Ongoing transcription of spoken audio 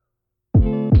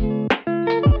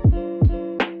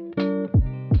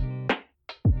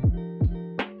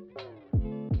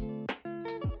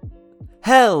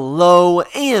Hello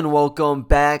and welcome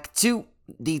back to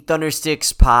the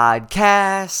Thundersticks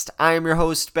podcast. I am your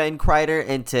host, Ben Kreider,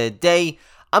 and today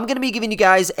I'm going to be giving you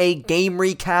guys a game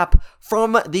recap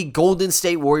from the Golden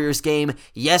State Warriors game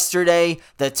yesterday,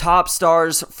 the top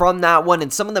stars from that one,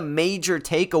 and some of the major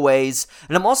takeaways.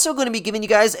 And I'm also going to be giving you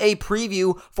guys a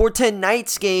preview for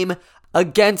tonight's game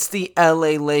against the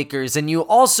LA Lakers. And you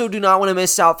also do not want to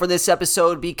miss out for this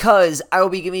episode because I will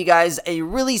be giving you guys a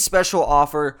really special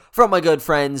offer from my good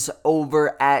friends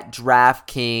over at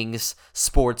DraftKings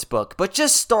Sportsbook. But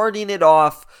just starting it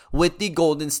off with the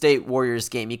Golden State Warriors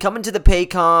game. You come into the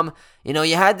Paycom,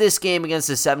 you had this game against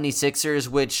the 76ers,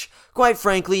 which quite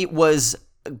frankly was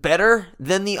better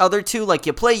than the other two. Like,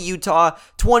 you play Utah,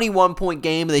 21-point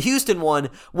game. The Houston one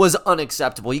was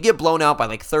unacceptable. You get blown out by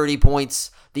like 30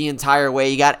 points the entire way.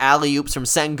 You got alley-oops from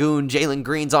Sengun, Jalen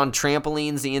Green's on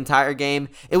trampolines the entire game.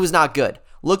 It was not good.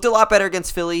 Looked a lot better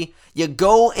against Philly. You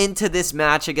go into this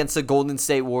match against the Golden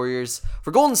State Warriors.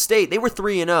 For Golden State, they were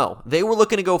 3-0. They were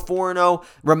looking to go 4-0,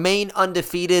 remain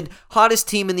undefeated. Hottest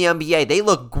team in the NBA. They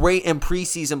look great in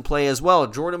preseason play as well.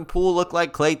 Jordan Poole looked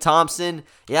like Klay Thompson.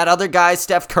 You had other guys.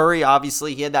 Steph Curry,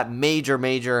 obviously. He had that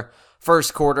major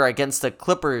first quarter against the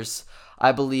Clippers,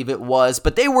 I believe it was.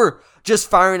 But they were just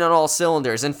firing on all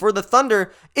cylinders. And for the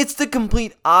Thunder, it's the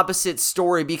complete opposite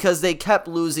story because they kept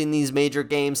losing these major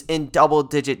games in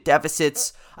double-digit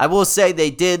deficits. I will say they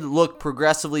did look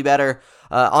progressively better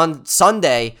on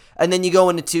Sunday, and then you go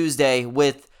into Tuesday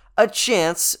with a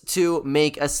chance to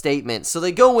make a statement. So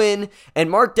they go in,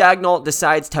 and Mark Daigneault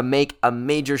decides to make a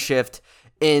major shift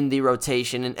in the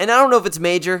rotation. And I don't know if it's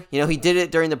major. He did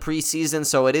it during the preseason,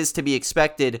 so it is to be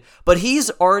expected. But he's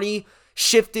already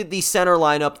shifted the center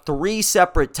lineup 3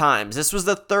 separate times. This was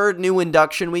the third new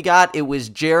induction we got. It was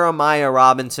Jeremiah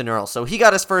Robinson-Earl. So he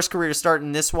got his first career start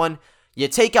in this one. You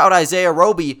take out Isaiah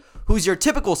Roby, who's your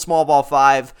typical small ball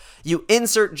 5. You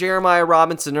insert Jeremiah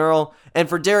Robinson-Earl. And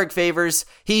for Derek Favors,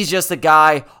 he's just a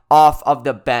guy off of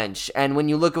the bench. And when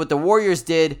you look at what the Warriors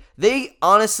did, they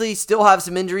honestly still have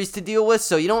some injuries to deal with.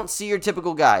 So you don't see your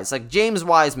typical guys. Like James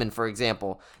Wiseman, for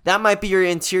example. That might be your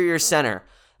interior center.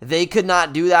 They could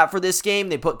not do that for this game.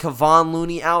 They put Kevon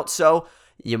Looney out, so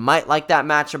you might like that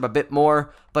matchup a bit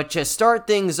more. But to start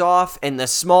things off, and the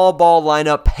small ball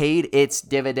lineup paid its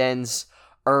dividends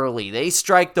early. They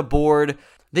strike the board.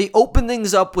 They open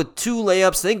things up with 2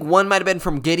 layups. I think one might have been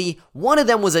from Giddey. One of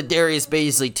them was a Darius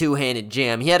Bazley two-handed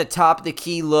jam. He had a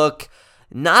top-of-the-key look.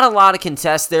 Not a lot of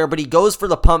contest there, but he goes for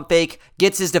the pump fake,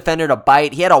 gets his defender to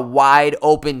bite. He had a wide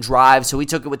open drive, so he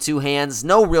took it with 2 hands.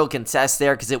 No real contest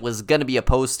there because it was going to be a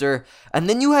poster. And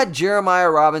then you had Jeremiah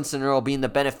Robinson-Earl being the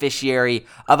beneficiary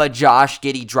of a Josh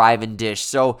Giddey drive and dish.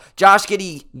 So Josh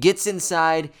Giddey gets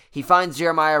inside. He finds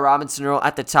Jeremiah Robinson-Earl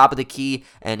at the top of the key,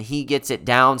 and he gets it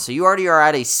down. So you already are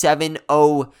at a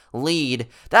 7-0 lead.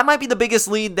 That might be the biggest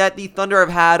lead that the Thunder have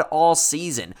had all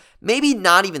season. Maybe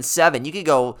not even 7. You could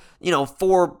go,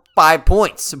 4, 5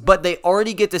 points. But they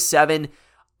already get to 7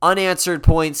 unanswered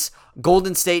points.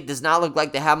 Golden State does not look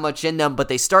like they have much in them, but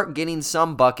they start getting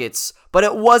some buckets. But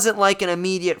it wasn't like an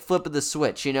immediate flip of the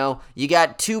switch, You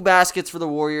got 2 baskets for the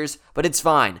Warriors, but it's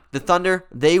fine. The Thunder,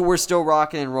 they were still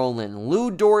rocking and rolling. Lou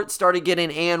Dort started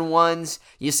getting and ones.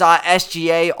 You saw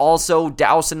SGA also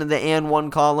douse into the and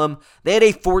one column. They had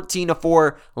a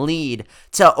 14-4 lead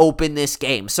to open this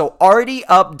game. So already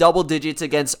up double digits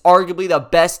against arguably the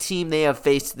best team they have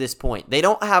faced to this point. They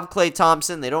don't have Klay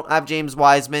Thompson. They don't have James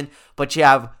Wiseman, but you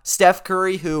have Steph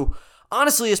Curry, who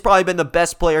honestly has probably been the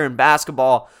best player in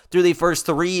basketball through the first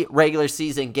 3 regular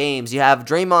season games. You have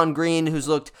Draymond Green, who's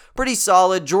looked pretty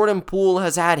solid. Jordan Poole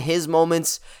has had his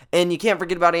moments. And you can't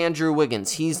forget about Andrew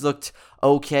Wiggins. He's looked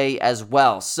okay as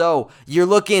well. So you're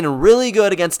looking really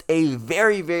good against a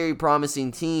very, very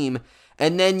promising team.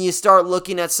 And then you start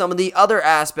looking at some of the other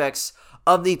aspects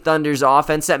of the Thunder's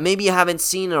offense that maybe you haven't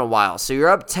seen in a while. So you're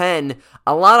up 10.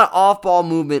 A lot of off-ball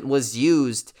movement was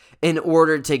used in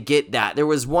order to get that. There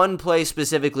was one play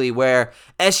specifically where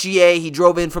SGA, he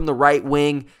drove in from the right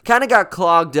wing, kind of got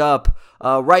clogged up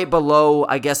right below,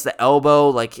 I guess, the elbow.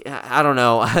 Like, I don't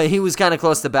know. He was kind of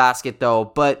close to the basket, though.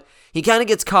 But he kind of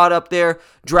gets caught up there,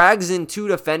 drags in 2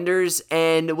 defenders,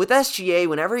 and with SGA,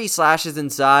 whenever he slashes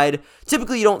inside,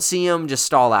 typically you don't see him just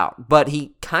stall out. But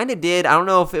he kind of did. I don't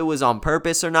know if it was on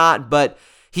purpose or not, but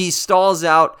he stalls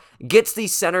out, gets the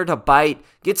center to bite,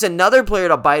 gets another player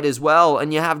to bite as well,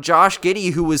 and you have Josh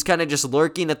Giddey, who was kind of just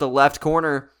lurking at the left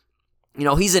corner.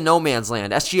 He's in no man's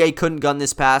land. SGA couldn't gun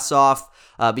this pass off.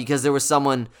 because there was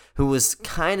someone who was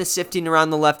kind of sifting around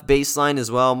the left baseline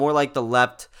as well, more like the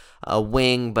left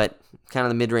wing, but kind of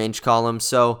the mid-range column.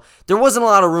 So there wasn't a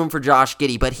lot of room for Josh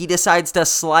Giddey, but he decides to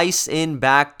slice in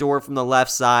backdoor from the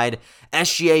left side.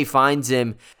 SGA finds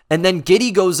him, and then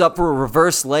Giddey goes up for a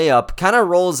reverse layup, kind of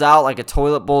rolls out like a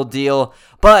toilet bowl deal,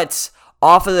 but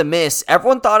off of the miss,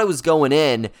 everyone thought it was going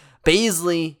in.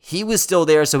 Baisley, he was still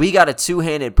there, so he got a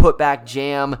two-handed putback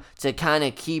jam to kind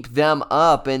of keep them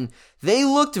up, and they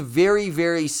looked very,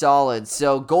 very solid.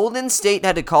 So Golden State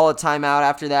had to call a timeout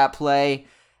after that play.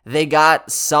 They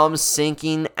got some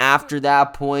sinking after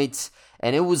that point,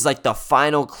 and it was like the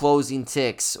final closing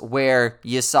ticks where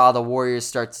you saw the Warriors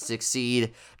start to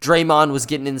succeed. Draymond was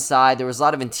getting inside. There was a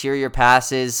lot of interior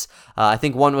passes. I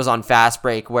think one was on fast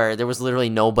break where there was literally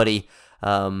nobody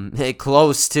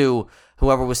close to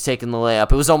whoever was taking the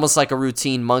layup. It was almost like a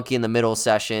routine monkey in the middle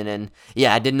session, and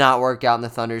yeah, it did not work out in the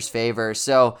Thunder's favor.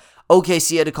 So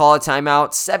OKC had to call a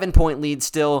timeout. 7-point lead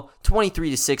still.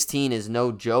 23-16 is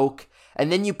no joke. And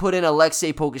then you put in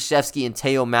Aleksej Pokusevski and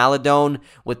Teo Maledon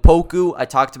with Poku. I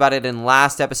talked about it in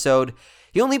last episode.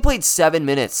 He only played 7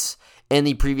 minutes in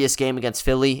the previous game against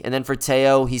Philly. And then for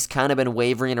Teo, he's kind of been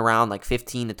wavering around like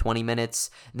 15 to 20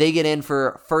 minutes. They get in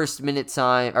for first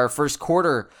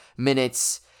quarter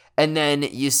minutes. And then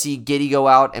you see Giddey go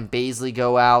out and Baisley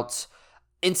go out.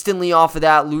 Instantly off of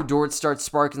that, Lou Dort starts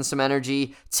sparking some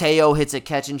energy. Teo hits a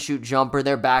catch-and-shoot jumper.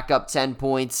 They're back up 10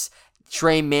 points.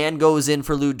 Trey Mann goes in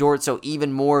for Lou Dort, so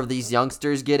even more of these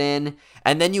youngsters get in.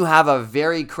 And then you have a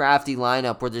very crafty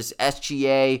lineup where there's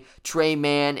SGA, Trey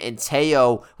Mann, and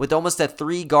Teo with almost a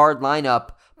 3-guard lineup.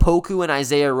 Poku and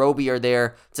Isaiah Roby are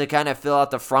there to kind of fill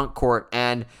out the front court.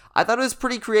 And I thought it was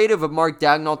pretty creative of Mark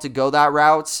Dagnall to go that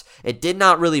route. It did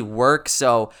not really work,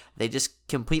 so they just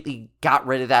completely got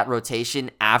rid of that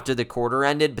rotation after the quarter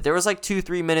ended. But there was like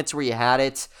 2-3 minutes where you had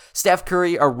it. Steph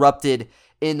Curry erupted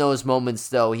in those moments,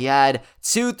 though. He had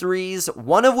 2 threes,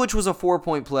 one of which was a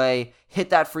 4-point play, hit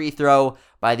that free throw.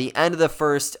 By the end of the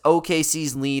first,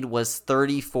 OKC's lead was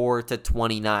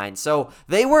 34-29. So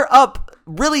they were up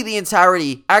really the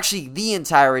entirety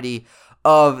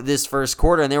of this first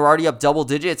quarter, and they were already up double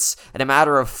digits in a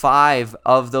matter of 5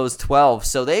 of those 12.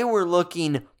 So they were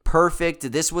looking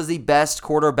perfect. This was the best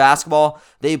quarter of basketball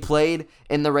they played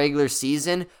in the regular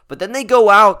season. But then they go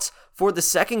out for the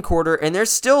second quarter, and they're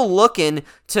still looking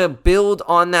to build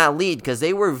on that lead because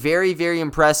they were very, very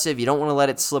impressive. You don't want to let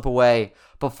it slip away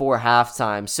before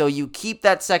halftime. So you keep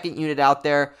that second unit out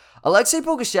there. Aleksej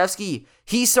Pokusevski,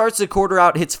 he starts the quarter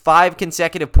out, hits 5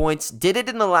 consecutive points, did it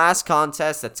in the last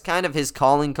contest. That's kind of his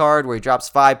calling card where he drops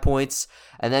 5 points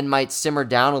and then might simmer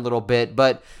down a little bit,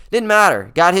 but didn't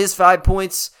matter. Got his 5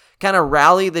 points, kind of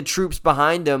rallied the troops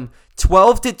behind him.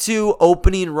 12-2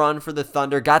 opening run for the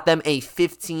Thunder, got them a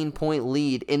 15-point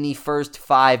lead in the first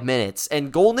 5 minutes.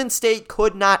 And Golden State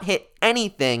could not hit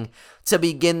anything to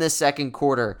begin the second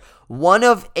quarter. 1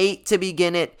 of 8 to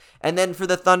begin it. And then for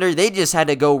the Thunder, they just had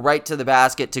to go right to the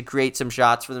basket to create some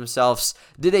shots for themselves.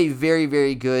 Did a very,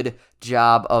 very good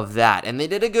job of that. And they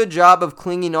did a good job of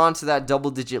clinging on to that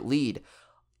double-digit lead.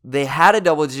 They had a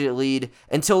double-digit lead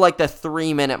until like the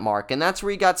 3-minute mark. And that's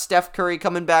where you got Steph Curry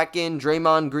coming back in.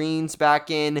 Draymond Green's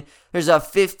back in. There's a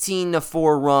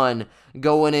 15-4 run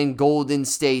going in Golden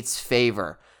State's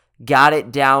favor. Got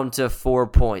it down to 4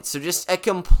 points. So just a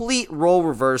complete role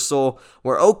reversal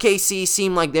where OKC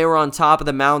seemed like they were on top of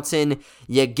the mountain.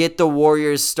 You get the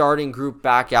Warriors starting group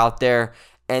back out there,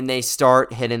 and they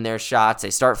start hitting their shots.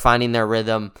 They start finding their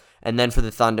rhythm. And then for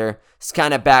the Thunder, it's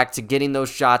kind of back to getting those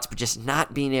shots, but just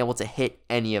not being able to hit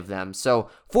any of them.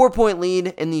 So 4-point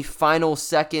lead in the final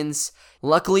seconds.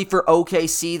 Luckily for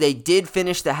OKC, they did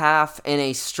finish the half in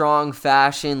a strong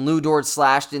fashion. Lou Dort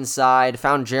slashed inside,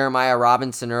 found Jeremiah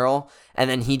Robinson-Earl, and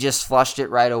then he just flushed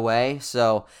it right away.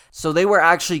 So they were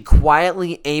actually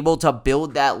quietly able to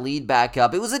build that lead back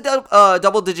up. It was a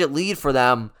double-digit lead for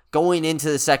them going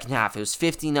into the second half. It was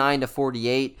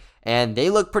 59-48, and they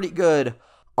looked pretty good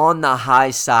on the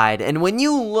high side. And when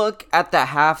you look at the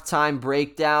halftime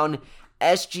breakdown,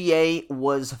 SGA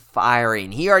was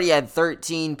firing. He already had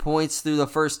 13 points through the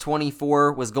first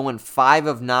 24, was going 5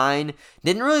 of 9.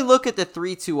 Didn't really look at the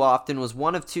 3 too often, was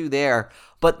 1 of 2 there,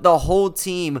 but the whole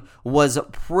team was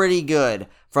pretty good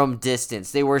from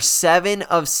distance. They were 7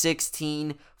 of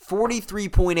 16,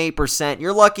 43.8%.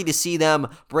 You're lucky to see them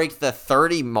break the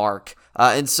 30 mark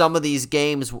in some of these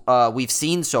games we've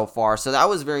seen so far, so that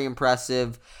was very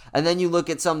impressive. And then you look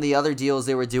at some of the other deals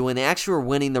they were doing. They actually were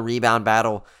winning the rebound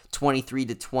battle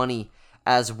 23-20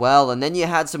 as well. And then you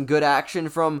had some good action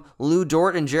from Lou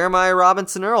Dort and Jeremiah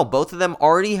Robinson-Earl. Both of them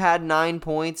already had 9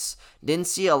 points. Didn't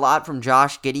see a lot from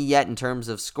Josh Giddey yet in terms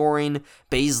of scoring.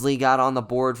 Baisley got on the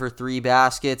board for 3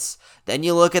 baskets. Then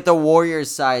you look at the Warriors'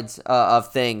 sides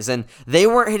of things, and they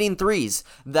weren't hitting threes.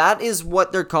 That is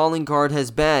what their calling card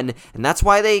has been, and that's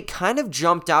why they kind of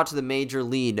jumped out to the major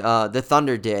lead. The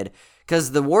Thunder did.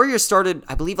 Because the Warriors started,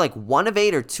 I believe, like 1 of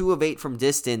 8 or 2 of 8 from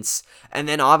distance. And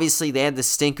then obviously they had the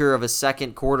stinker of a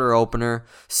second quarter opener.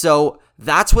 So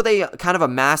that's what they kind of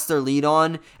amassed their lead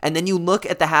on. And then you look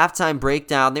at the halftime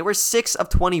breakdown. They were 6 of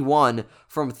 21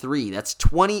 from 3. That's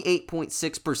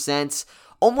 28.6%.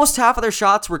 Almost half of their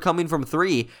shots were coming from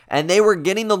 3. And they were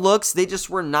getting the looks. They just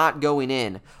were not going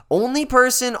in. Only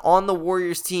person on the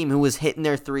Warriors team who was hitting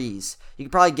their threes, you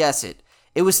can probably guess it,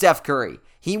 it was Steph Curry.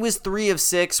 He was 3 of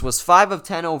 6, was 5 of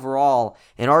 10 overall,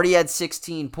 and already had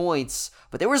 16 points.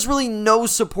 But there was really no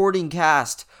supporting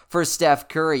cast for Steph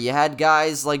Curry. You had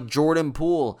guys like Jordan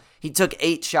Poole. He took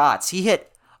 8 shots. He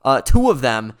hit 2 of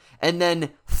them, and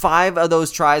then 5 of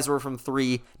those tries were from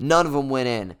 3. None of them went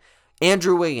in.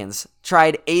 Andrew Wiggins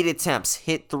tried 8 attempts,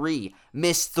 hit 3,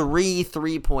 missed 3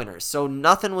 3-pointers. So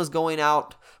nothing was going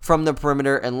out from the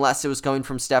perimeter unless it was coming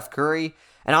from Steph Curry.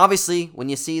 And obviously, when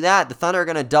you see that, the Thunder are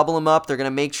going to double him up. They're going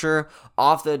to make sure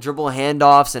off the dribble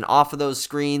handoffs and off of those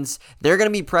screens, they're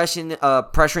going to be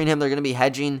pressuring him. They're going to be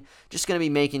hedging, just going to be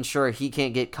making sure he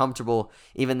can't get comfortable,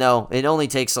 even though it only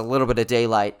takes a little bit of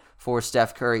daylight for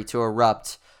Steph Curry to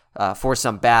erupt for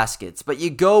some baskets. But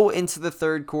you go into the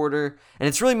third quarter, and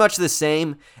it's really much the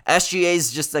same. SGA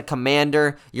is just a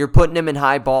commander. You're putting him in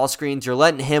high ball screens. You're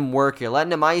letting him work. You're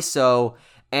letting him ISO.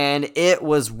 And it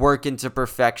was working to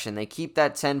perfection. They keep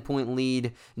that 10-point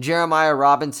lead. Jeremiah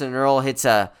Robinson-Earl hits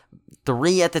a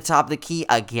 3 at the top of the key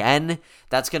again.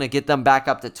 That's going to get them back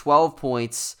up to 12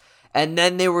 points. And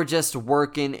then they were just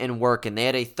working and working. They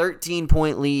had a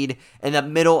 13-point lead in the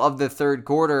middle of the third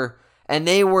quarter. And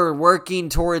they were working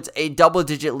towards a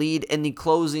double-digit lead in the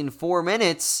closing 4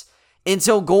 minutes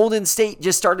until Golden State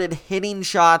just started hitting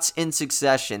shots in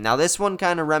succession. Now, this one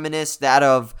kind of reminisced that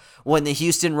of when the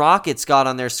Houston Rockets got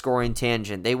on their scoring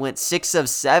tangent. They went 6 of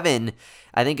 7.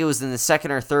 I think it was in the second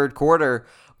or third quarter.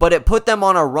 But it put them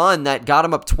on a run that got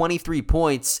them up 23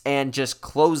 points and just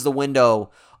closed the window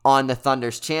on the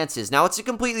Thunder's chances. Now, it's a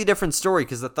completely different story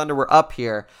because the Thunder were up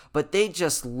here, but they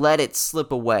just let it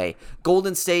slip away.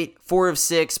 Golden State, 4 of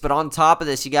 6, but on top of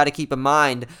this, you got to keep in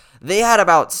mind, they had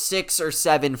about 6 or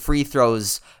 7 free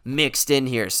throws mixed in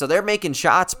here. So they're making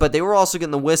shots, but they were also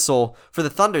getting the whistle for the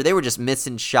Thunder. They were just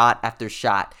missing shot after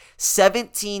shot.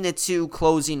 17-2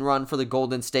 closing run for the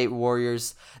Golden State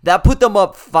Warriors. That put them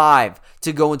up 5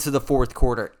 to go into the fourth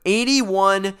quarter.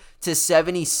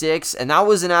 81-76, and that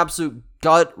was an absolute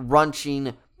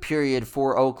gut-wrenching period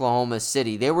for Oklahoma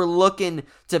City. They were looking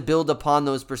to build upon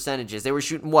those percentages. They were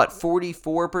shooting,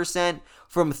 44%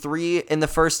 from 3 in the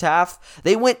first half?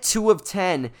 They went 2 of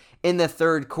 10 in the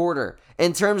third quarter.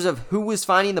 In terms of who was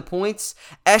finding the points,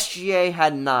 SGA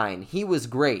had 9. He was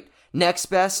great. Next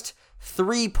best,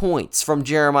 3 points from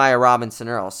Jeremiah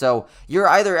Robinson-Earl. So you're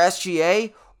either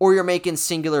SGA or you're making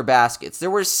singular baskets. There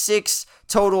were 6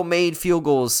 total made field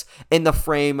goals in the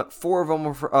frame. 4 of them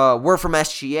were from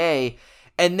SGA.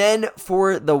 And then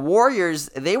for the Warriors,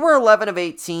 they were 11 of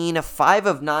 18, 5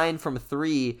 of 9 from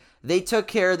 3. They took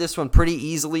care of this one pretty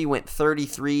easily, went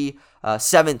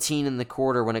 33-17 in the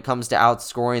quarter when it comes to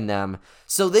outscoring them.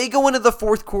 So they go into the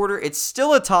fourth quarter. It's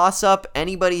still a toss-up,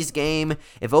 anybody's game.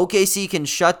 If OKC can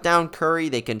shut down Curry,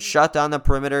 they can shut down the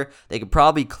perimeter. They could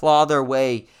probably claw their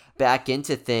way back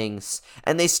into things.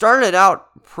 And they started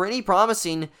out pretty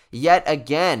promising yet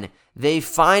again. They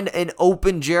find an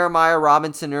open Jeremiah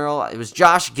Robinson-Earl. It was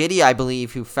Josh Giddey, I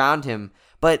believe, who found him.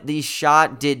 But the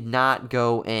shot did not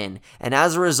go in. And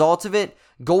as a result of it,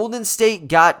 Golden State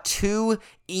got 2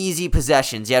 easy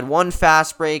possessions. You had 1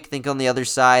 fast break, think on the other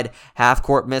side,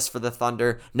 half-court miss for the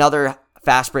Thunder, another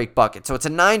fast break bucket. So it's a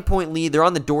 9-point lead. They're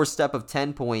on the doorstep of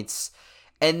 10 points.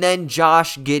 And then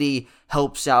Josh Giddey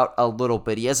helps out a little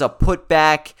bit. He has a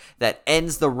putback that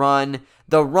ends the run.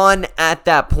 The run at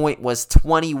that point was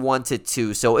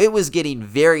 21-2, so it was getting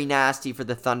very nasty for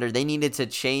the Thunder. They needed to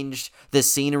change the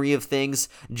scenery of things.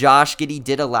 Josh Giddey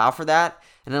did allow for that,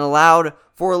 and it allowed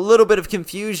for a little bit of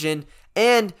confusion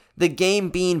and the game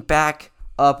being back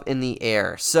up in the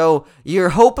air. So you're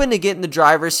hoping to get in the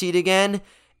driver's seat again.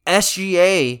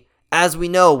 SGA, as we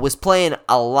know, was playing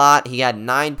a lot. He had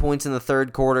 9 points in the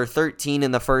third quarter, 13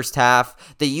 in the first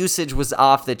half. The usage was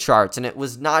off the charts, and it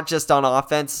was not just on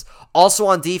offense. Also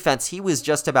on defense, he was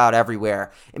just about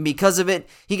everywhere. And because of it,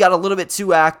 he got a little bit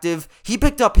too active. He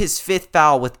picked up his 5th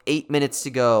foul with 8 minutes to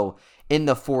go in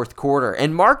the fourth quarter.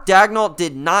 And Mark Daigneault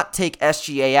did not take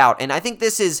SGA out. And I think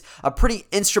this is a pretty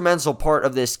instrumental part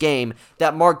of this game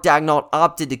that Mark Daigneault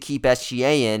opted to keep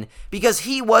SGA in because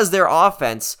he was their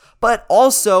offense. But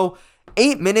also,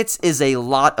 8 minutes is a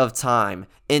lot of time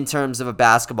in terms of a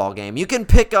basketball game. You can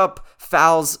pick up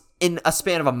fouls in a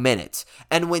span of a minute.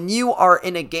 And when you are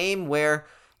in a game where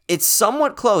it's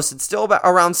somewhat close, it's still about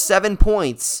around 7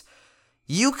 points,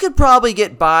 you could probably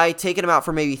get by taking him out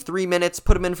for maybe 3 minutes,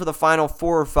 put him in for the final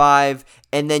 4 or 5,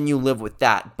 and then you live with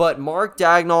that. But Mark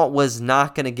Daigneault was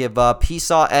not going to give up. He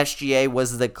saw SGA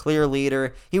was the clear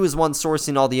leader. He was one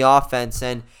sourcing all the offense.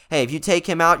 And hey, if you take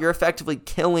him out, you're effectively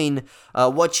killing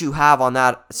what you have on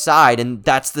that side, and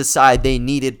that's the side they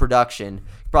needed production.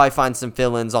 You probably find some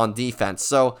fill-ins on defense.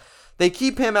 So they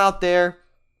keep him out there,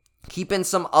 keep in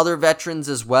some other veterans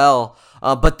as well.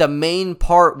 But the main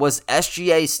part was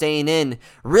SGA staying in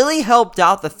really helped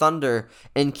out the Thunder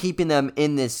in keeping them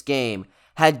in this game.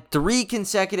 Had 3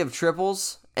 consecutive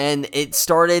triples, and it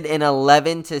started an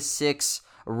 11-6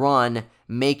 run,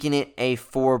 making it a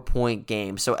 4-point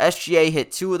game. So SGA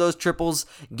hit 2 of those triples.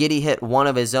 Giddey hit 1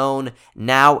 of his own.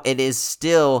 Now it is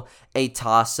still a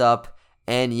toss-up,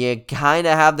 and you kind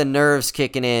of have the nerves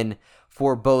kicking in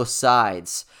for both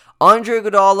sides. Andre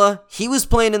Iguodala, he was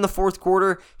playing in the fourth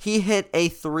quarter. He hit a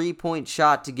 3-point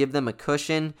shot to give them a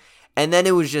cushion, and then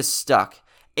it was just stuck.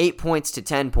 8 points to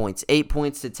 10 points, 8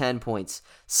 points to 10 points.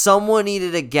 Someone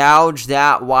needed to gouge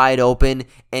that wide open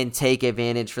and take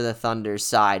advantage for the Thunder's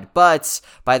side. But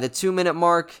by the 2-minute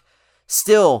mark,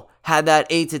 still had that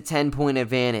 8 to 10 point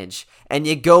advantage. And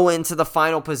you go into the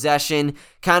final possession,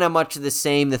 kind of much the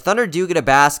same. The Thunder do get a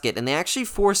basket, and they actually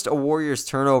forced a Warriors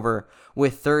turnover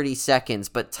with 30 seconds,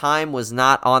 but time was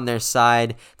not on their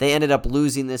side. They ended up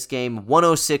losing this game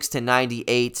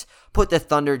 106-98, put the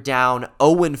Thunder down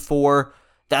 0-4.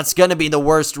 That's going to be the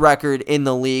worst record in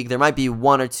the league. There might be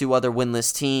 1 or 2 other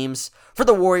winless teams. For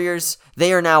the Warriors,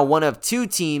 they are now one of 2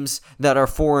 teams that are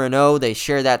 4-0. They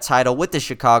share that title with the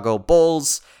Chicago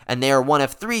Bulls, and they are one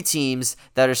of 3 teams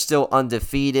that are still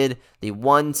undefeated. The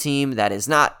one team that is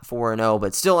not 4-0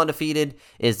 but still undefeated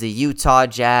is the Utah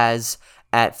Jazz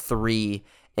at 3-0.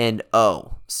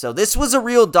 So this was a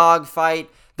real dogfight.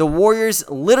 The Warriors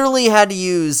literally had to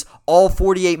use all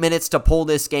 48 minutes to pull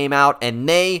this game out, and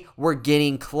they were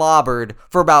getting clobbered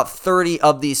for about 30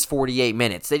 of these 48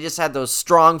 minutes. They just had those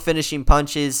strong finishing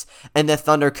punches, and the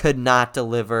Thunder could not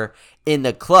deliver in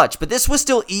the clutch. But this was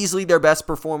still easily their best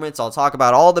performance. I'll talk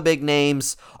about all the big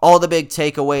names, all the big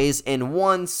takeaways in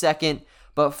 1 second.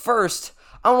 But first,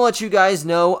 I want to let you guys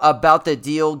know about the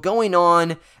deal going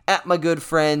on at my good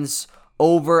friends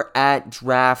over at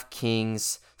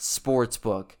DraftKings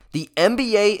Sportsbook. The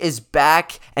NBA is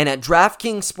back, and at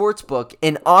DraftKings Sportsbook,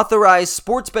 an authorized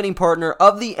sports betting partner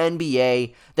of the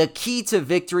NBA, the key to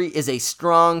victory is a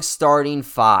strong starting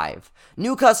 5.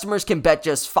 New customers can bet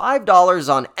just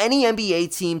 $5 on any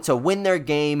NBA team to win their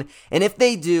game, and if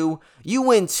they do, you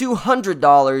win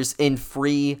 $200 in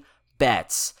free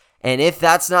bets. And if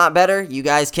that's not better, you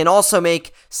guys can also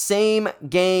make same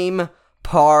game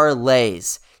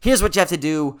parlays. Here's what you have to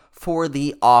do for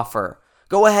the offer.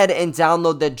 Go ahead and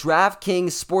download the DraftKings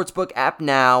Sportsbook app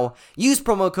now. Use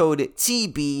promo code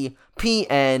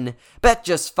TBPN. Bet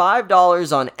just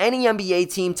 $5 on any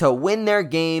NBA team to win their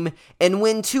game and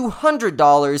win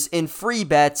 $200 in free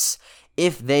bets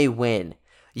if they win.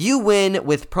 You win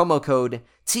with promo code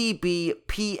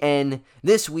TBPN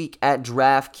this week at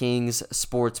DraftKings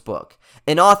Sportsbook,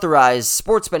 an authorized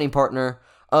sports betting partner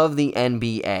of the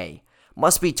NBA.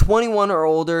 Must be 21 or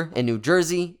older in New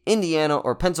Jersey, Indiana,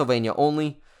 or Pennsylvania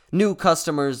only. New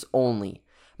customers only.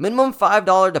 Minimum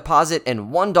 $5 deposit and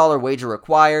 $1 wager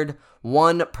required.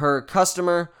 1 per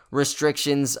customer.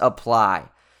 Restrictions apply.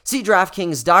 See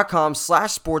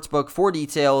DraftKings.com/sportsbook for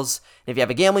details. If you have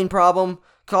a gambling problem,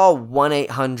 call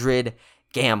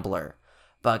 1-800-GAMBLER.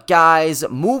 But guys,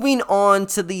 moving on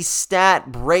to the stat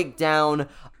breakdown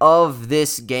of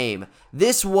this game.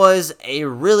 This was a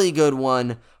really good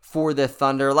one for the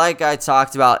Thunder. Like I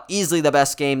talked about, easily the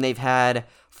best game they've had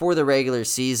for the regular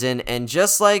season. And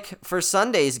just like for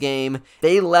Sunday's game,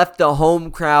 they left the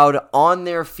home crowd on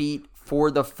their feet for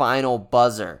the final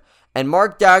buzzer. And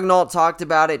Mark Daigneault talked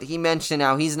about it. He mentioned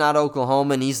how he's not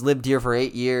Oklahoman. He's lived here for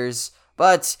 8 years.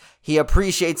 But he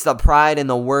appreciates the pride and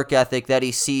the work ethic that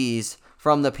he sees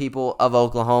from the people of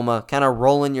Oklahoma. Kind of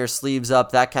rolling your sleeves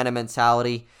up, that kind of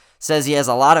mentality. Says he has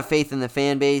a lot of faith in the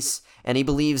fan base, and he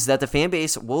believes that the fan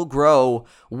base will grow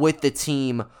with the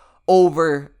team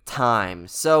over time.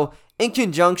 So in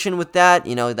conjunction with that,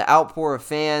 the outpour of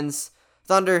fans,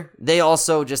 Thunder, they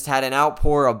also just had an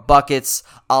outpour of buckets,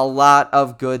 a lot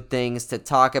of good things to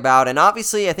talk about, and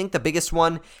obviously I think the biggest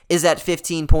one is that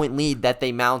 15-point lead that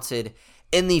they mounted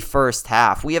in the first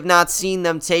half. We have not seen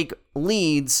them take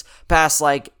leads past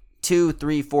like 2,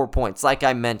 3, 4 points, like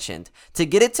I mentioned. To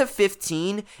get it to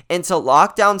 15 and to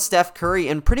lock down Steph Curry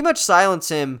and pretty much silence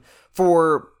him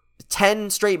for 10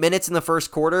 straight minutes in the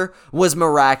first quarter was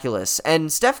miraculous.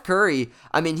 And Steph Curry,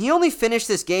 I mean, he only finished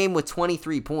this game with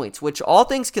 23 points, which all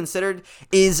things considered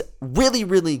is really,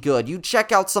 really good. You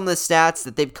check out some of the stats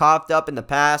that they've coughed up in the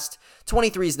past.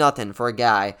 23 is nothing for a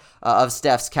guy of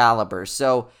Steph's caliber.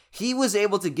 So he was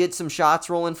able to get some shots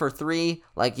rolling for three.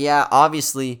 Like, yeah,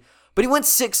 obviously. But he went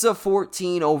 6 of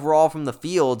 14 overall from the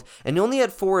field, and he only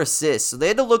had 4 assists, so they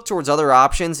had to look towards other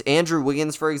options. Andrew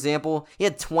Wiggins, for example, he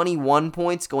had 21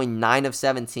 points, going 9 of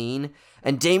 17.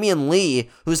 And Damian Lee,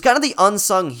 who's kind of the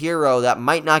unsung hero that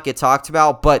might not get talked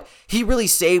about, but he really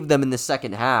saved them in the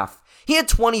second half. He had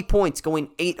 20 points, going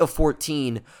 8 of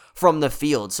 14 from the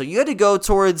field. So you had to go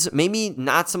towards maybe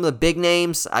not some of the big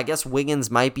names. I guess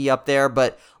Wiggins might be up there,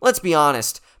 but let's be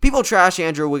honest. People trash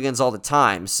Andrew Wiggins all the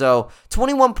time, so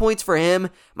 21 points for him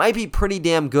might be pretty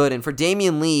damn good, and for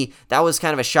Damian Lee, that was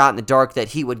kind of a shot in the dark that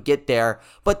he would get there,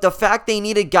 but the fact they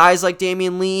needed guys like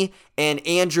Damian Lee and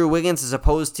Andrew Wiggins as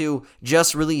opposed to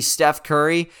just really Steph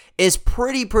Curry is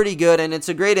pretty good, and it's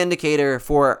a great indicator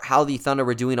for how the Thunder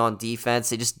were doing on defense.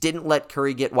 They just didn't let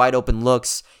Curry get wide open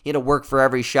looks. He had to work for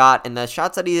every shot, and the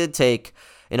shots that he did take,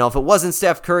 you know, if it wasn't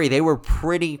Steph Curry, they were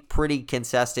pretty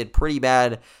contested, pretty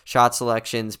bad shot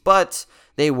selections, but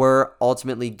they were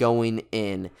ultimately going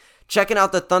in. Checking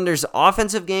out the Thunder's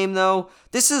offensive game, though,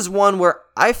 this is one where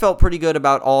I felt pretty good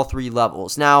about all three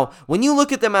levels. Now, when you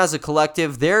look at them as a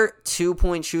collective, their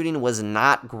two-point shooting was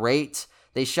not great.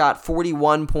 They shot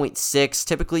 41.6.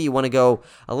 Typically, you want to go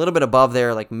a little bit above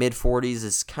there, like mid-40s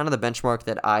is kind of the benchmark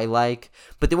that I like.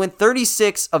 But they went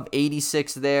 36 of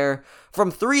 86 there.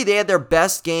 From three, they had their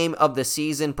best game of the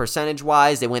season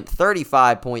percentage-wise. They went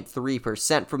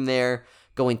 35.3% from there,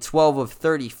 going 12 of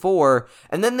 34.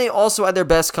 And then they also had their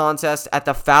best contest at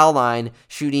the foul line,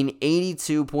 shooting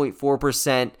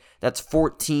 82.4%. That's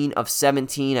 14 of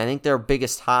 17. I think their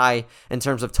biggest high in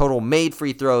terms of total made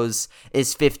free throws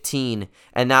is 15,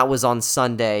 and that was on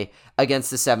Sunday against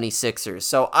the 76ers.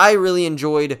 So I really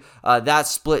enjoyed that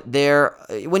split there.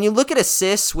 When you look at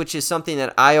assists, which is something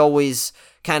that I always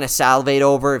kind of salivate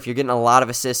over, if you're getting a lot of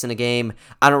assists in a game,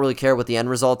 I don't really care what the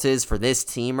end result is for this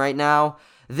team right now.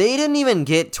 They didn't even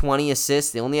get 20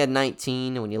 assists. They only had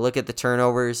 19. When you look at the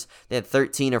turnovers, they had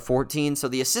 13 or 14. So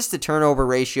the assist-to-turnover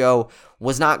ratio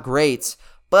was not great.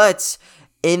 But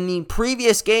in the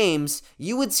previous games,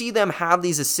 you would see them have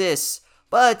these assists.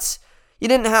 But you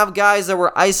didn't have guys that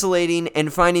were isolating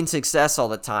and finding success all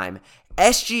the time.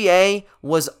 SGA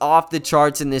was off the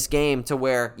charts in this game to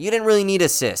where you didn't really need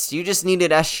assists. You just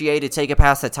needed SGA to take it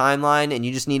past the timeline, and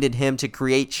you just needed him to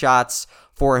create shots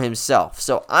for himself.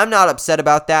 So I'm not upset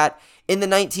about that. In the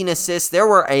 19 assists, there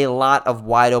were a lot of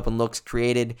wide open looks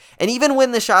created. And even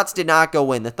when the shots did not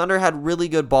go in, the Thunder had really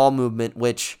good ball movement,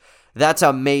 which that's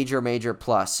a major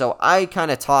plus. So I kind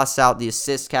of tossed out the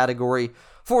assist category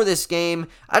for this game.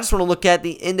 I just want to look at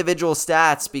the individual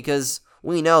stats because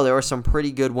we know there were some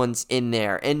pretty good ones in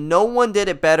there. And no one did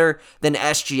it better than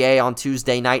SGA on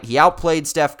Tuesday night. He outplayed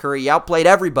Steph Curry. He outplayed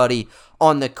everybody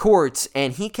on the court.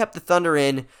 And he kept the Thunder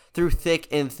in through thick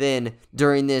and thin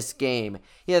during this game.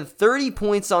 He had 30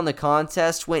 points on the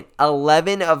contest, went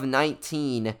 11 of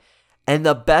 19. And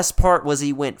the best part was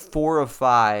he went 4 of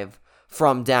 5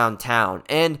 from downtown.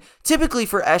 And typically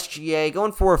for SGA,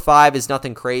 going 4 or 5 is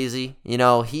nothing crazy. You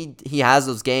know, he has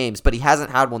those games, but he hasn't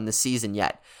had one this season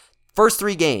yet. First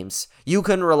 3 games, you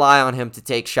couldn't rely on him to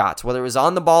take shots. Whether it was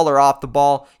on the ball or off the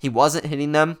ball, he wasn't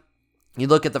hitting them. You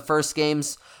look at the first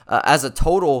games as a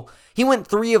total, he went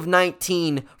 3 of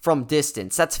 19 from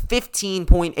distance. That's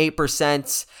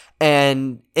 15.8%.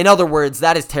 And in other words,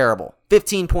 that is terrible.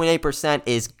 15.8%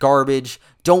 is garbage.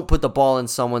 Don't put the ball in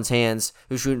someone's hands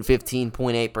who's shooting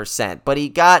 15.8%. But he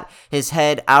got his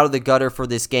head out of the gutter for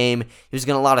this game. He was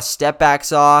getting a lot of step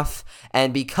backs off.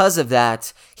 And because of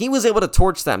that, he was able to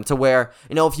torch them to where,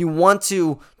 you know, if you want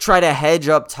to try to hedge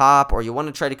up top or you want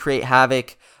to try to create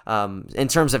havoc in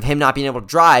terms of him not being able to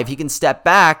drive, he can step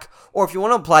back. Or if you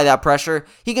want to apply that pressure,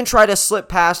 he can try to slip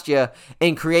past you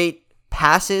and create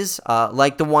passes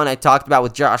like the one I talked about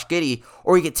with Josh Giddey,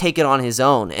 or he could take it on his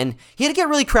own. And he had to get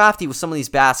really crafty with some of these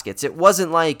baskets. It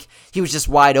wasn't like he was just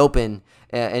wide open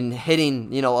and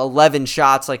hitting, 11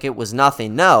 shots like it was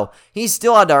nothing. No, he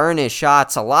still had to earn his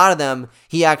shots. A lot of them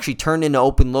he actually turned into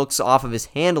open looks off of his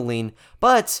handling,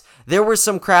 but there were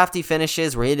some crafty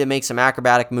finishes where he had to make some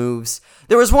acrobatic moves.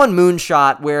 There was one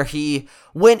moonshot where he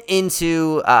went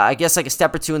into, like a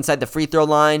step or two inside the free throw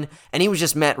line, and he was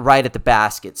just met right at the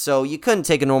basket. So you couldn't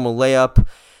take a normal layup.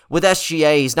 With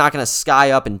SGA, he's not going to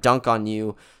sky up and dunk on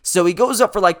you. So he goes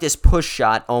up for this push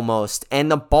shot almost,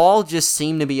 and the ball just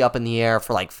seemed to be up in the air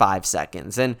for 5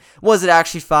 seconds. And was it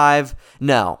actually 5?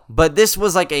 No. But this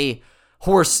was a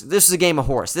horse. This is a game of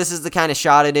horse. This is the kind of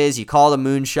shot it is. You call it a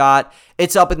moon shot.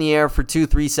 It's up in the air for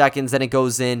 2-3 seconds, then it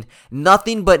goes in.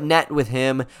 Nothing but net with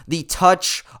him. The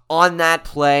touch on that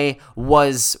play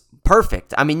was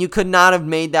perfect. I mean, you could not have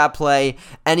made that play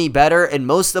any better, and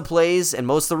most of the plays and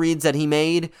most of the reads that he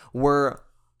made were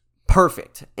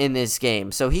perfect in this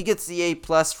game. So he gets the A+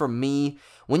 from me.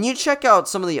 When you check out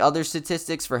some of the other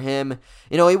statistics for him,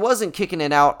 he wasn't kicking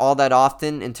it out all that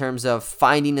often in terms of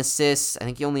finding assists. I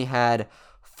think he only had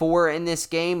 4 in this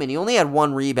game, and he only had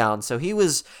 1 rebound, so he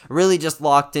was really just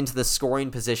locked into the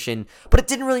scoring position, but it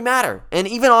didn't really matter. And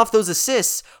even off those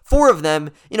assists, 4 of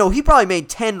them, he probably made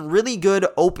 10 really good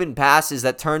open passes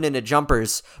that turned into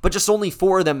jumpers, but just only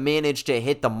 4 of them managed to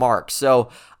hit the mark. So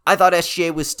I thought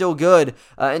SGA was still good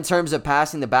in terms of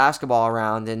passing the basketball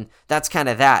around, and that's kind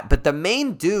of that. But the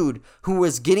main dude who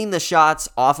was getting the shots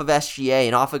off of SGA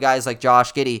and off of guys like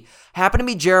Josh Giddey happened to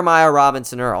be Jeremiah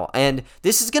Robinson-Earl. And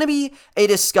this is going to be a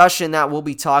discussion that we'll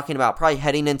be talking about probably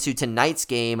heading into tonight's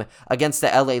game against the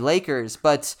LA Lakers.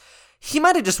 But he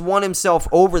might have just won himself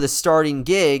over the starting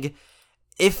gig,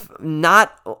 if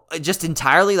not just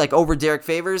entirely over Derek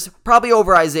Favors, probably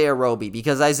over Isaiah Roby,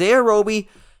 because Isaiah Roby,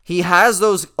 he has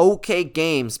those okay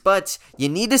games, but you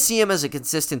need to see him as a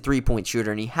consistent three-point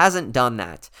shooter, and he hasn't done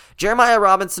that. Jeremiah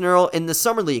Robinson-Earl in the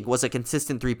Summer League was a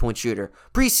consistent three-point shooter.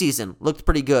 Preseason looked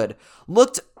pretty good.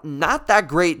 Looked not that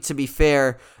great, to be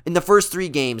fair, in the first 3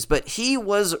 games, but he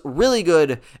was really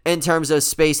good in terms of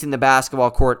spacing the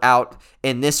basketball court out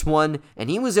in this one,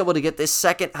 and he was able to get this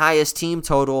second highest team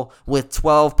total with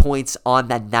 12 points on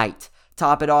the night.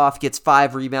 Top it off, gets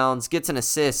 5 rebounds, gets an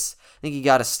assist. I think he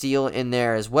got a steal in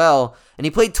there as well. And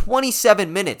he played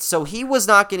 27 minutes, so he was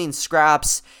not getting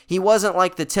scraps. He wasn't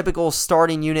like the typical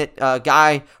starting unit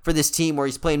guy for this team where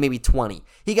he's playing maybe 20.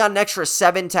 He got an extra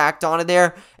 7 tacked onto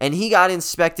there, and he got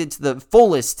inspected to the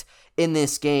fullest in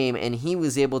this game, and he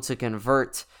was able to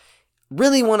convert.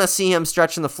 Really want to see him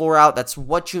stretching the floor out. That's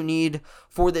what you need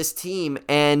for this team,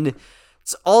 and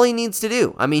it's all he needs to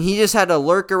do. I mean, he just had to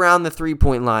lurk around the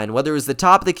three-point line, whether it was the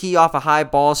top of the key off a high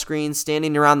ball screen,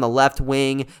 standing around the left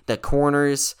wing, the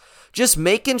corners. Just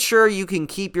making sure you can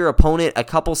keep your opponent a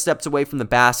couple steps away from the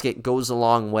basket goes a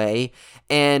long way.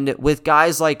 And with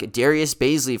guys like Darius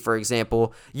Bazley, for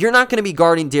example, you're not going to be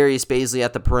guarding Darius Bazley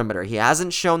at the perimeter. He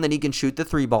hasn't shown that he can shoot the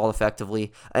 3-ball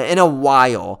effectively in a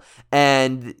while,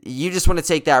 and you just want to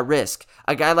take that risk.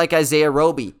 A guy like Isaiah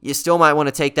Roby, you still might want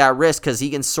to take that risk because he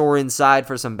can soar inside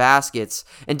for some baskets.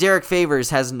 And Derek Favors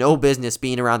has no business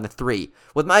being around the 3.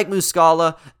 With Mike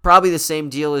Muscala, probably the same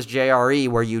deal as JRE,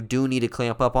 where you do need to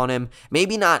clamp up on him.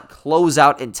 Maybe not close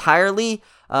out entirely.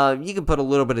 You can put a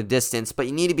little bit of distance, but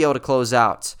you need to be able to close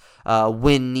out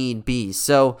when need be.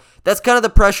 So that's kind of the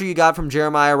pressure you got from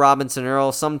Jeremiah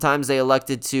Robinson-Earl. Sometimes they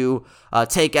elected to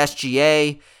take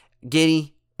SGA,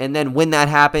 Giddey, and then when that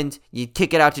happened, you'd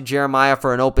kick it out to Jeremiah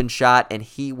for an open shot, and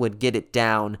he would get it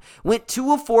down. Went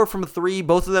 2 of 4 from 3.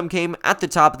 Both of them came at the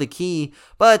top of the key.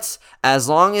 But as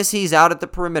long as he's out at the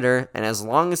perimeter, and as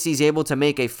long as he's able to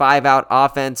make a 5-out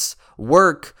offense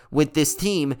work with this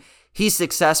team, he's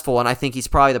successful, and I think he's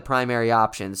probably the primary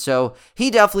option. So he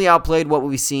definitely outplayed what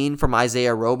we've seen from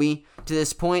Isaiah Roby to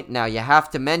this point. Now, you have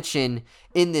to mention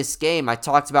in this game, I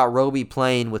talked about Roby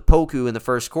playing with Poku in the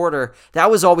first quarter.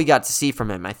 That was all we got to see from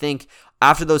him. I think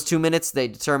after those 2 minutes, they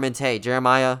determined, hey,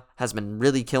 Jeremiah has been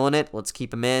really killing it. Let's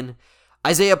keep him in.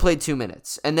 Isaiah played 2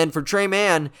 minutes. And then for Trey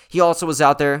Mann, he also was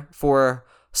out there for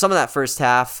some of that first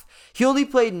half. He only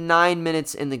played 9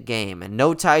 minutes in the game, and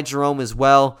no Ty Jerome as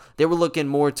well. They were looking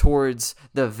more towards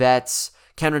the vets.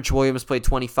 Kenrich Williams played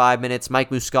 25 minutes. Mike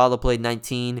Muscala played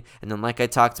 19. And then like I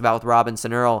talked about with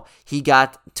Robinson-Earl, he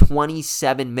got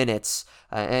 27 minutes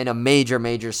and a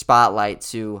major spotlight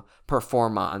to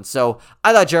perform on. So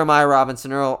I thought Jeremiah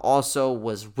Robinson-Earl also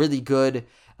was really good.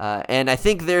 And I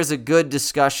think there's a good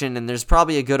discussion, and there's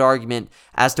probably a good argument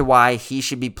as to why he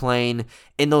should be playing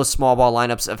in those small ball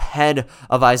lineups ahead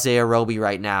of Isaiah Roby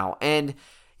right now. And,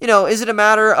 is it a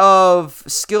matter of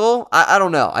skill? I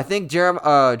don't know. I think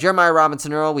Jeremiah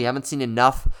Robinson-Earl, we haven't seen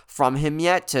enough from him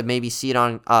yet to maybe see it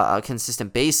on a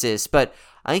consistent basis, but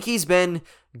I think he's been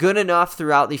good enough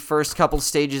throughout the first couple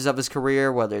stages of his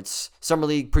career, whether it's Summer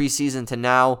League preseason to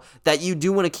now, that you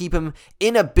do want to keep him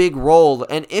in a big role.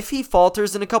 And if he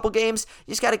falters in a couple games,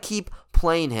 you just got to keep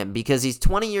playing him because he's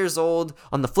 20 years old.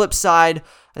 On the flip side,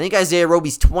 I think Isaiah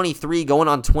Roby's 23, going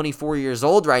on 24 years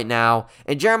old right now.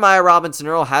 And Jeremiah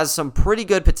Robinson-Earl has some pretty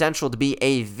good potential to be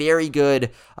a very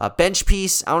good bench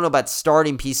piece. I don't know about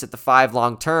starting piece at the 5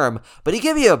 long term, but he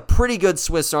can be a pretty good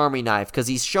Swiss Army knife because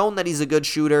he's shown that he's a good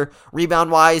shooter.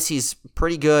 Rebound-wise, he's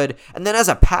pretty good. And then as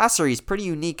a passer, he's pretty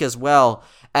unique as well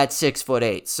at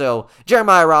 6'8". So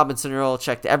Jeremiah Robinson-Earl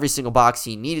checked every single box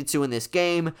he needed to in this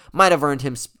game. Might have earned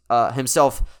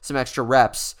himself some extra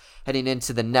reps heading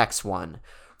into the next one.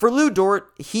 For Lou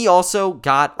Dort, he also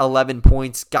got 11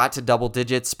 points, got to double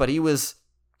digits, but he was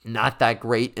not that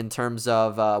great in terms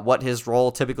of what his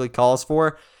role typically calls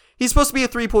for. He's supposed to be a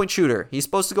three-point shooter. He's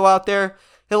supposed to go out there,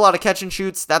 hit a lot of catch and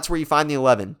shoots. That's where you find the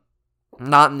 11.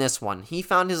 Not in this one. He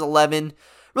found his 11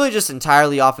 really just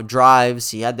entirely off of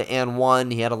drives. He had the and one.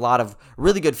 He had a lot of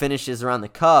really good finishes around the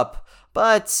cup,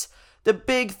 but the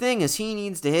big thing is he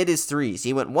needs to hit his threes.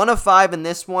 He went 1 of 5 in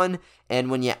this one,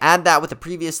 and when you add that with the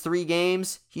previous 3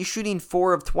 games, he's shooting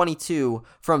 4 of 22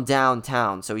 from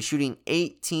downtown. So he's shooting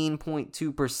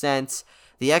 18.2%.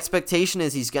 The expectation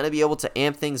is he's going to be able to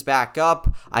amp things back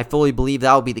up. I fully believe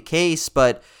that will be the case,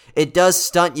 but it does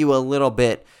stunt you a little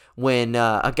bit when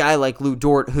a guy like Lou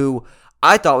Dort, who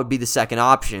I thought would be the second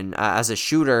option as a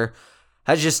shooter,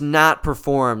 has just not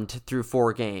performed through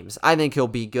 4 games. I think he'll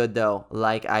be good, though,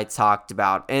 like I talked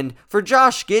about. And for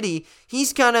Josh Giddey,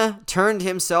 he's kind of turned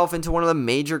himself into one of the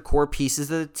major core pieces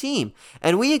of the team.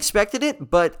 And we expected it,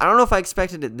 but I don't know if I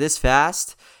expected it this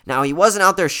fast. Now, he wasn't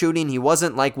out there shooting. He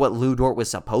wasn't like what Lou Dort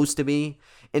was supposed to be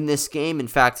in this game. In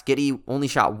fact, Giddey only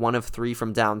shot 1 of 3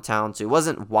 from downtown, so he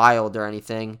wasn't wild or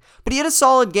anything. But he had a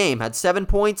solid game, had 7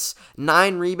 points,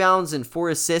 9 rebounds, and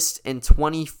 4 assists in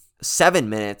 27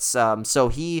 minutes. So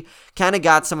he kind of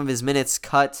got some of his minutes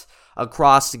cut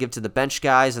across to give to the bench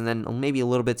guys, and then maybe a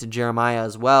little bit to Jeremiah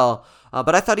as well.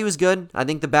 But I thought he was good. I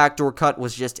think the backdoor cut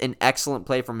was just an excellent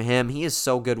play from him. He is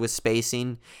so good with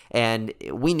spacing, and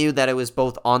we knew that it was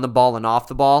both on the ball and off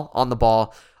the ball. On the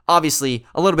ball, obviously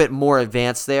a little bit more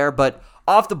advanced there, but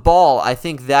off the ball, I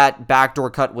think that backdoor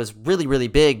cut was really, really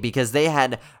big because they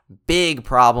had big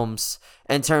problems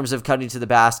in terms of cutting to the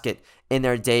basket in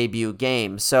their debut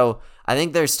game. So I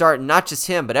think they're starting, not just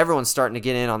him, but everyone's starting to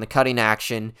get in on the cutting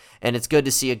action, and it's good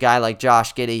to see a guy like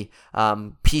Josh Giddey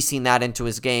piecing that into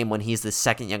his game when he's the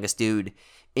second youngest dude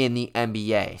in the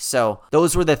NBA. So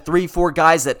those were the 3-4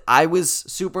 guys that I was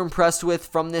super impressed with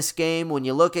from this game. When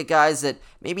you look at guys that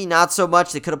maybe not so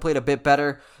much, they could have played a bit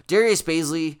better, Darius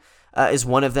Bazley is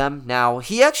one of them. Now,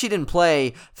 he actually didn't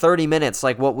play 30 minutes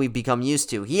like what we've become used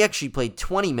to. He actually played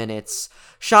 20 minutes,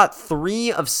 shot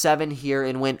 3 of 7 here,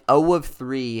 and went 0 of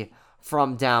 3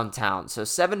 from downtown. So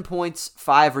 7 points,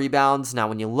 5 rebounds. Now,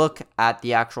 when you look at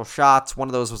the actual shots, one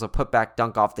of those was a putback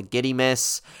dunk off the Giddey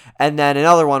miss, and then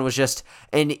another one was just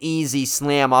an easy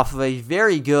slam off of a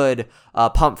very good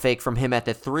pump fake from him at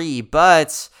the 3,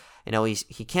 but you know,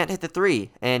 he can't hit the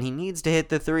 3, and he needs to hit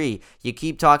the 3. You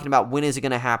keep talking about when is it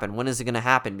going to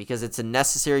happen, because it's a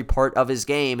necessary part of his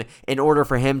game in order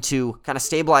for him to kind of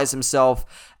stabilize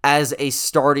himself as a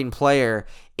starting player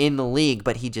in the league,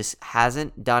 but he just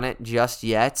hasn't done it just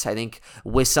yet. I think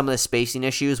with some of the spacing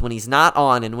issues, when he's not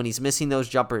on and when he's missing those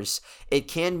jumpers, it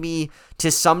can be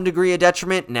to some degree a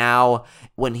detriment. Now,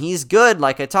 when he's good,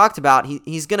 like I talked about,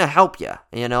 he's going to help you,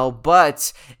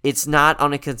 but it's not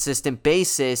on a consistent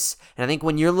basis. And I think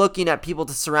when you're looking at people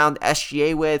to surround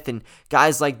SGA with and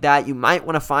guys like that, you might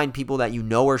want to find people that you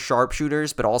know are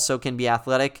sharpshooters, but also can be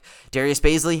athletic. Darius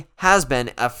Bazley has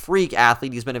been a freak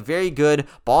athlete. He's been a very good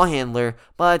ball handler,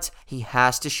 but he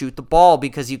has to shoot the ball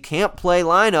because you can't play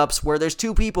lineups where there's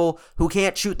 2 people who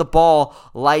can't shoot the ball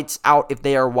lights out if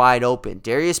they are wide open.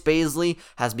 Darius Bazley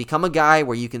has become a guy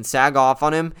where you can sag off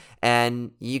on him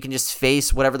and you can just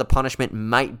face whatever the punishment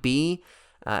might be.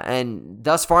 And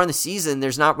thus far in the season,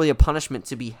 there's not really a punishment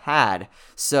to be had.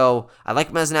 So I like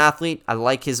him as an athlete. I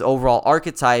like his overall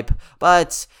archetype,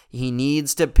 but he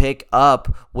needs to pick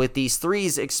up with these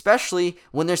threes, especially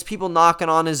when there's people knocking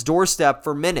on his doorstep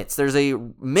for minutes. There's a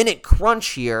minute crunch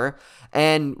here.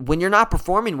 And when you're not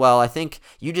performing well, I think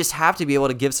you just have to be able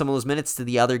to give some of those minutes to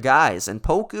the other guys. And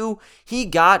Poku, he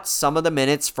got some of the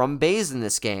minutes from Baze in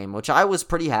this game, which I was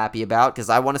pretty happy about because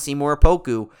I want to see more of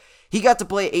Poku. He got to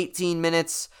play 18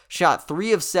 minutes, shot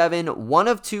 3 of 7, 1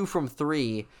 of 2 from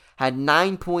 3, had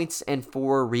 9 points and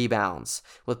 4 rebounds.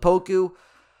 With Poku,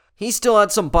 he still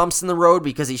had some bumps in the road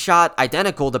because he shot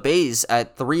identical to Baze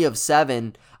at 3 of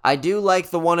 7. I do like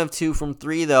the 1 of 2 from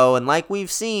 3, though, and like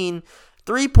we've seen,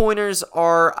 three-pointers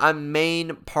are a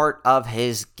main part of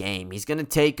his game. He's going to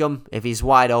take them if he's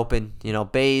wide open.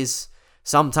 Bays,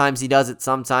 sometimes he does it,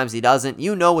 sometimes he doesn't.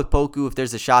 With Poku, if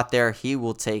there's a shot there, he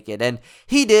will take it. And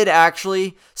he did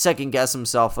actually second-guess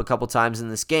himself a couple times in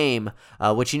this game,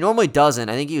 which he normally doesn't.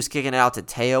 I think he was kicking it out to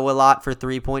Teo a lot for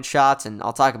three-point shots, and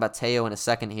I'll talk about Teo in a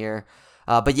second here.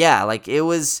 But yeah, it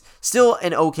was still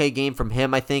an okay game from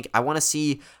him, I think. I want to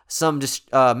see some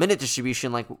minute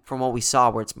distribution from what we saw,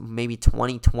 where it's maybe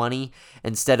 20-20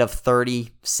 instead of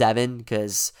 37,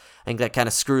 because I think that kind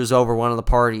of screws over one of the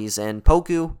parties. And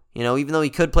Poku, even though he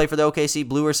could play for the OKC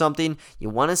Blue or something, you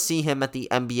want to see him at the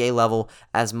NBA level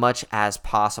as much as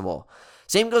possible.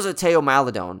 Same goes with Teo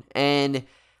Maledon, and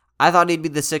I thought he'd be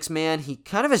the sixth man. He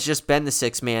kind of has just been the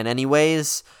sixth man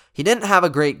anyways. He didn't have a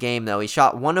great game, though. He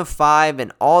shot 1 of 5,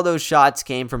 and all those shots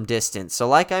came from distance. So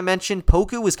like I mentioned,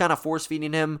 Poku was kind of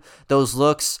force-feeding him those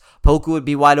looks. Poku would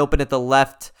be wide open at the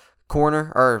left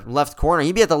corner.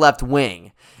 He'd be at the left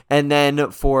wing. And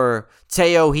then for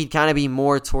Teo, he'd kind of be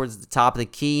more towards the top of the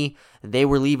key. They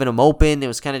were leaving him open. It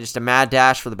was kind of just a mad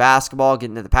dash for the basketball,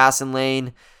 getting to the passing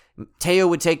lane. Teo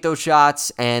would take those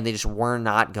shots, and they just were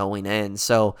not going in.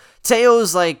 So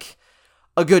Teo's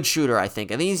a good shooter, I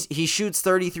think. I think he shoots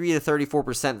 33 to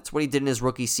 34%. That's what he did in his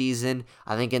rookie season.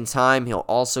 I think in time, he'll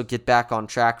also get back on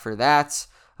track for that.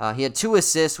 He had 2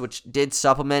 assists, which did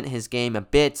supplement his game a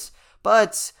bit.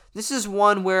 But this is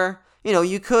one where,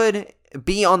 you could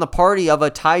be on the party of a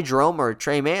Ty Jerome or a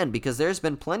Trey Mann, because there's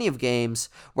been plenty of games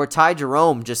where Ty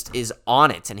Jerome just is on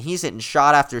it, and he's hitting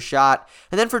shot after shot.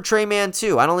 And then for Trey Mann,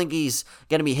 too. I don't think he's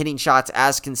going to be hitting shots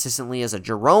as consistently as a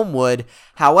Jerome would.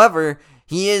 However,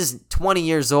 he is 20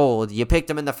 years old. You picked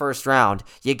him in the first round.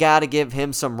 You got to give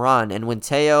him some run. And when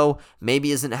Teo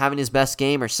maybe isn't having his best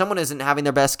game, or someone isn't having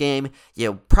their best game,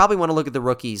 you probably want to look at the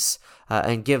rookies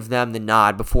and give them the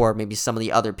nod before maybe some of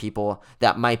the other people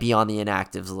that might be on the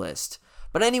inactives list.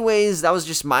 But anyways, that was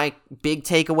just my big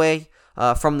takeaway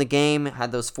from the game.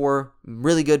 Had those 4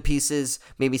 really good pieces.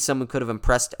 Maybe someone could have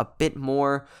impressed a bit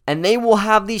more. And they will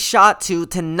have the shot to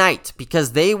tonight,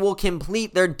 because they will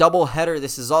complete their doubleheader.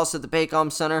 This is also at the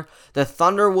Paycom Center. The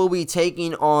Thunder will be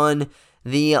taking on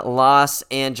the Los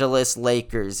Angeles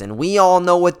Lakers. And we all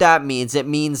know what that means. It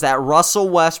means that Russell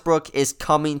Westbrook is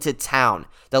coming to town.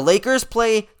 The Lakers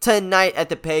play tonight at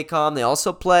the Paycom. They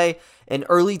also play in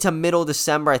early to middle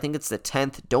December. I think it's the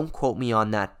 10th. Don't quote me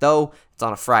on that, though. It's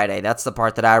on a Friday. That's the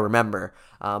part that I remember.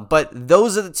 But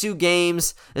those are the 2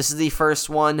 games. This is the first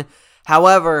one.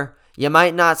 However, you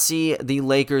might not see the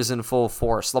Lakers in full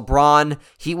force. LeBron,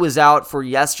 he was out for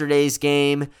yesterday's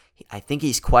game. I think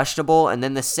he's questionable. And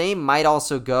then the same might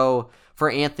also go for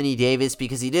Anthony Davis,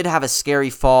 because he did have a scary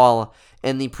fall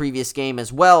in the previous game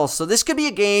as well. So this could be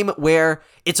a game where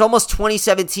it's almost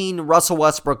 2017 Russell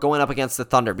Westbrook going up against the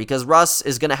Thunder, because Russ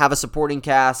is going to have a supporting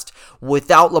cast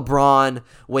without LeBron,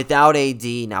 without AD.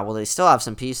 Now, will they still have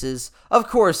some pieces? Of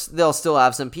course, they'll still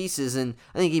have some pieces, and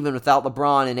I think even without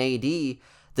LeBron and AD,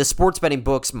 the sports betting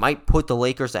books might put the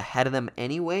Lakers ahead of them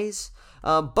anyways.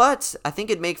 But I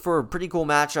think it'd make for a pretty cool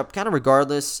matchup, kind of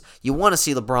regardless. You want to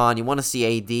see LeBron, you want to see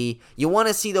AD, you want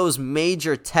to see those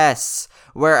major tests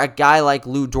where a guy like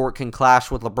Lou Dort can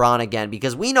clash with LeBron again,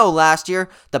 because we know last year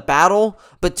the battle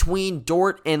between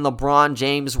Dort and LeBron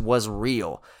James was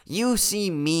real. You see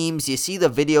memes, you see the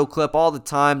video clip all the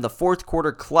time, the fourth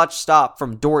quarter clutch stop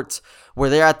from Dort where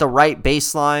they're at the right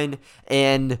baseline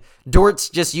and Dort's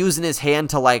just using his hand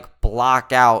to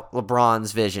block out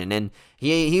LeBron's vision, and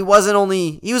he was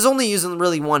only using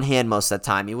really one hand most of the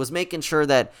time. He was making sure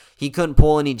that he couldn't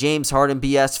pull any James Harden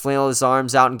BS, flail his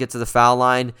arms out and get to the foul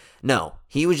line. No,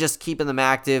 he was just keeping them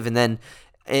active, and then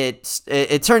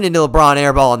it turned into LeBron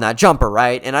airball in that jumper,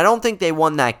 right? And I don't think they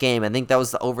won that game. I think that was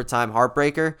the overtime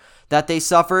heartbreaker that they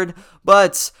suffered.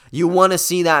 But you want to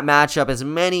see that matchup as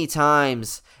many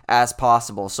times as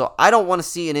possible. So I don't want to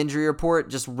see an injury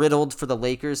report just riddled for the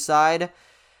Lakers side.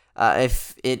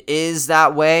 If it is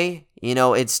that way,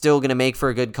 it's still going to make for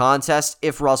a good contest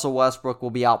if Russell Westbrook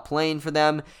will be out playing for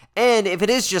them. And if it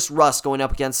is just Russ going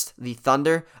up against the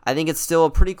Thunder, I think it's still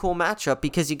a pretty cool matchup,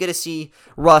 because you get to see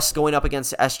Russ going up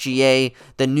against SGA,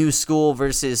 the new school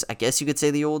versus, I guess you could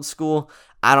say, the old school.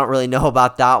 I don't really know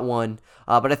about that one.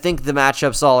 But I think the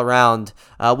matchups all around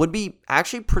would be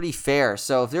actually pretty fair.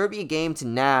 So if there would be a game to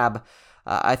nab,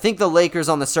 I think the Lakers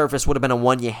on the surface would have been a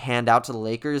one you hand out to the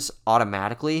Lakers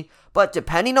automatically. But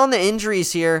depending on the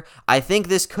injuries here, I think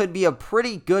this could be a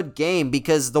pretty good game,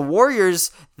 because the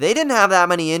Warriors, they didn't have that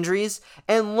many injuries.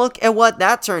 And look at what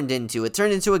that turned into. It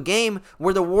turned into a game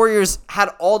where the Warriors had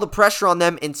all the pressure on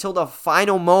them until the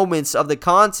final moments of the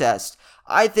contest.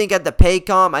 I think at the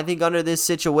Paycom, I think under this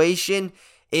situation,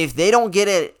 If they don't get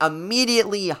an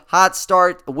immediately hot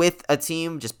start with a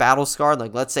team just battle scarred,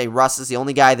 like let's say Russ is the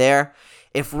only guy there,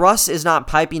 if Russ is not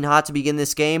piping hot to begin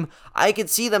this game, I could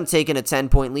see them taking a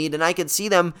 10-point lead, and I could see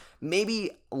them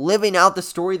maybe living out the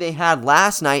story they had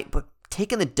last night, but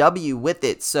taking the W with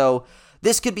it. So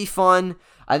this could be fun.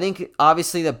 I think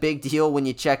obviously the big deal when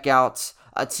you check out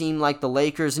a team like the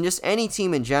Lakers and just any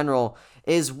team in general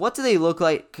is what do they look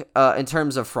like in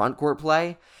terms of front court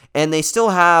play? And they still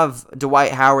have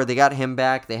Dwight Howard. They got him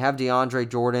back. They have DeAndre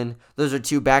Jordan. Those are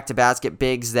two back-to-basket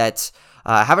bigs that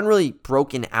haven't really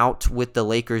broken out with the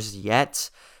Lakers yet.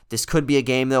 This could be a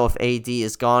game, though, if AD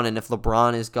is gone and if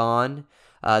LeBron is gone.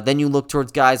 Then you look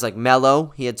towards guys like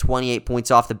Melo. He had 28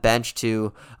 points off the bench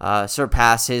to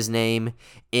surpass his name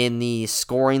in the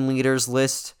scoring leaders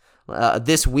list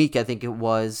this week, I think it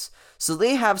was. So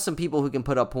they have some people who can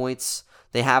put up points.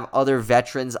 They have other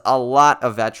veterans, a lot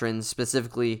of veterans,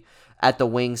 specifically at the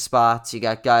wing spots. You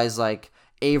got guys like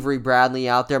Avery Bradley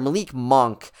out there. Malik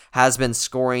Monk has been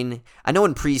scoring. I know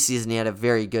in preseason he had a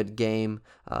very good game.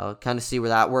 Kind of see where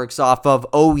that works off of.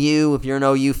 OU, if you're an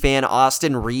OU fan,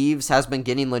 Austin Reeves has been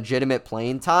getting legitimate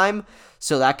playing time.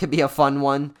 So that could be a fun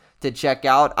one to check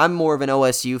out. I'm more of an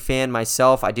OSU fan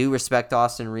myself. I do respect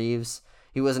Austin Reeves.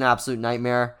 He was an absolute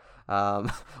nightmare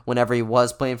whenever he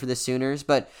was playing for the Sooners.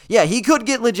 But yeah, he could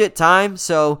get legit time.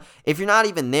 So if you're not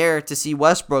even there to see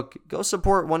Westbrook, go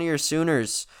support one of your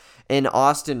Sooners in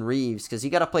Austin Reeves, because he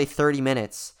got to play 30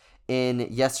 minutes in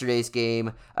yesterday's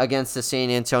game against the San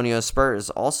Antonio Spurs.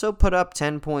 Also put up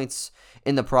 10 points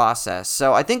in the process.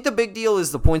 So I think the big deal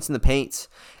is the points in the paint.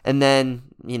 And then,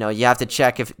 you have to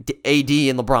check if AD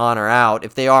and LeBron are out.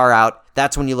 If they are out,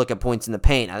 that's when you look at points in the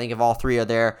paint. I think if all three are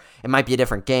there, it might be a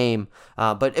different game.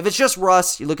 But if it's just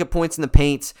Russ, you look at points in the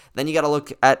paint. Then you got to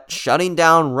look at shutting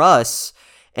down Russ.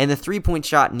 And the three-point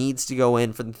shot needs to go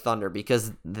in for the Thunder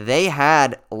because they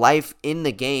had life in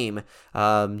the game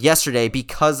yesterday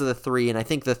because of the three, and I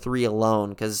think the three alone,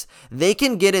 because they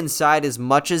can get inside as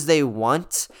much as they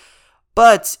want.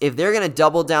 But if they're going to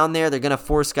double down there, they're going to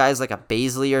force guys like a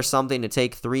Baisley or something to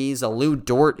take threes, a Lou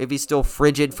Dort if he's still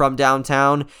frigid from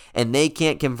downtown, and they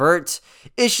can't convert.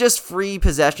 It's just free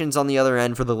possessions on the other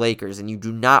end for the Lakers, and you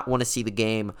do not want to see the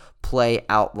game play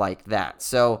out like that.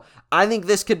 So I think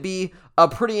this could be a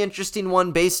pretty interesting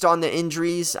one based on the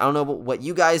injuries. I don't know what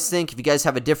you guys think. If you guys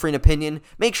have a different opinion,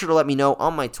 make sure to let me know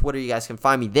on my Twitter. You guys can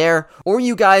find me there. Or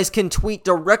you guys can tweet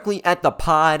directly at the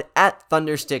pod, at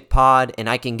ThunderstickPod, and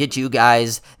I can get you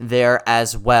guys there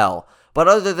as well. But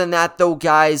other than that, though,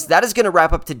 guys, that is going to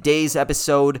wrap up today's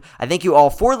episode. I thank you all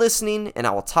for listening, and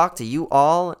I will talk to you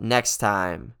all next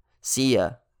time. See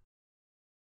ya.